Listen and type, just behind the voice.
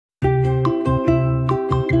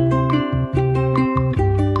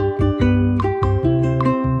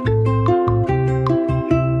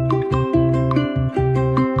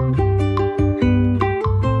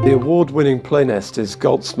award-winning Playnest is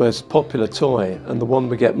Galt's most popular toy and the one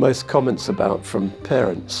we get most comments about from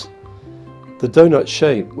parents. The donut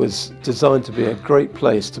shape was designed to be a great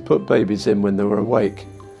place to put babies in when they were awake.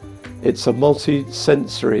 It's a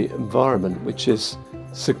multi-sensory environment which is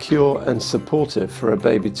secure and supportive for a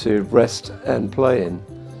baby to rest and play in.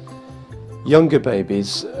 Younger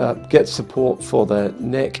babies get support for their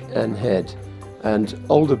neck and head, and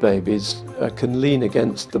older babies can lean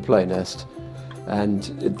against the Playnest, and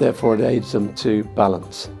therefore it aids them to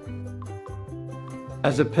balance.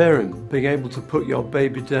 As a parent, being able to put your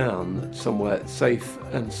baby down somewhere safe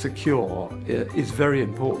and secure is very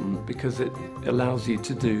important because it allows you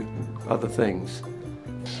to do other things.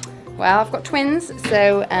 Well, I've got twins,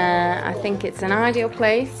 so I think it's an ideal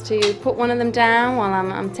place to put one of them down while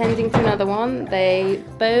I'm tending to another one. They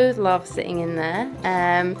both love sitting in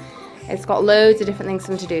there. It's got loads of different things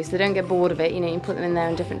for them to do, so they don't get bored of it. You know, you can put them in there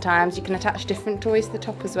in different times. You can attach different toys to the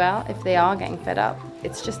top as well if they are getting fed up.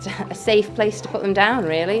 It's just a safe place to put them down,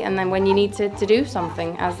 really, and then when you need to do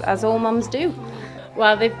something, as all mums do.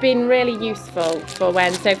 Well, they've been really useful for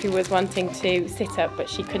when Sophie was wanting to sit up but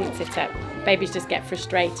she couldn't sit up. Babies just get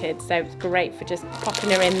frustrated, so it's great for just popping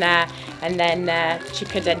her in there, and then she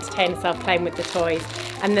could entertain herself playing with the toys.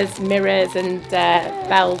 And there's mirrors and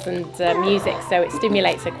bells and music, so it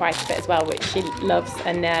stimulates her quite a bit as well, which she loves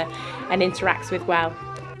and interacts with well.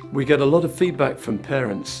 We get a lot of feedback from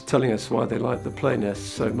parents telling us why they like the Playnest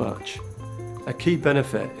so much. A key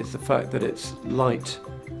benefit is the fact that it's light,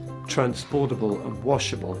 transportable and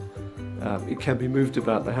washable. It can be moved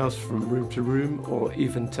about the house from room to room or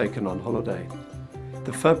even taken on holiday.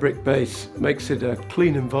 The fabric base makes it a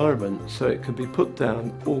clean environment, so it can be put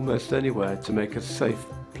down almost anywhere to make a safe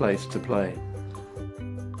place to play.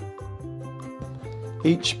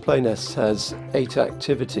 Each Playnest has 8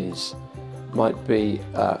 activities. Might be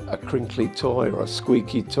a crinkly toy or a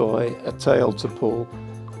squeaky toy, a tail to pull,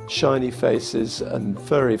 shiny faces and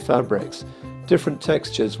furry fabrics, different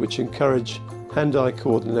textures which encourage hand-eye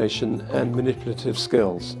coordination and manipulative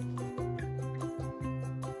skills.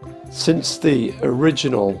 Since the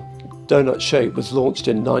original donut shape was launched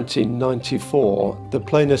in 1994, the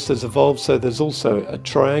Playnest has evolved so there's also a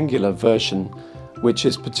triangular version which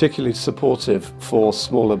is particularly supportive for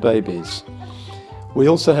smaller babies. We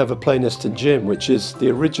also have a Playnest and Gym, which is the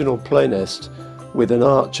original Playnest with an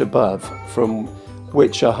arch above from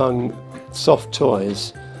which are hung soft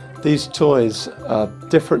toys. These toys are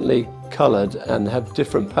differently coloured and have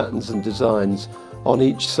different patterns and designs on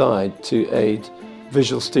each side to aid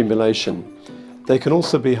visual stimulation. They can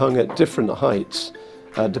also be hung at different heights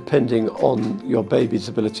depending on your baby's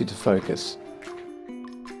ability to focus.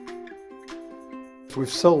 We've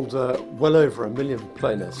sold well over 1 million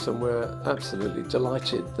Playnests, and we're absolutely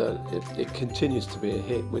delighted that it continues to be a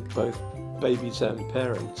hit with both babies and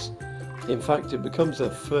parents. In fact, it becomes a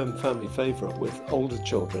firm family favourite with older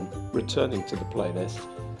children returning to the Playnest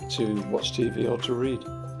to watch TV or to read.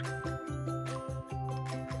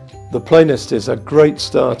 The Playnest is a great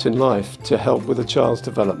start in life to help with a child's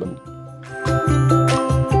development.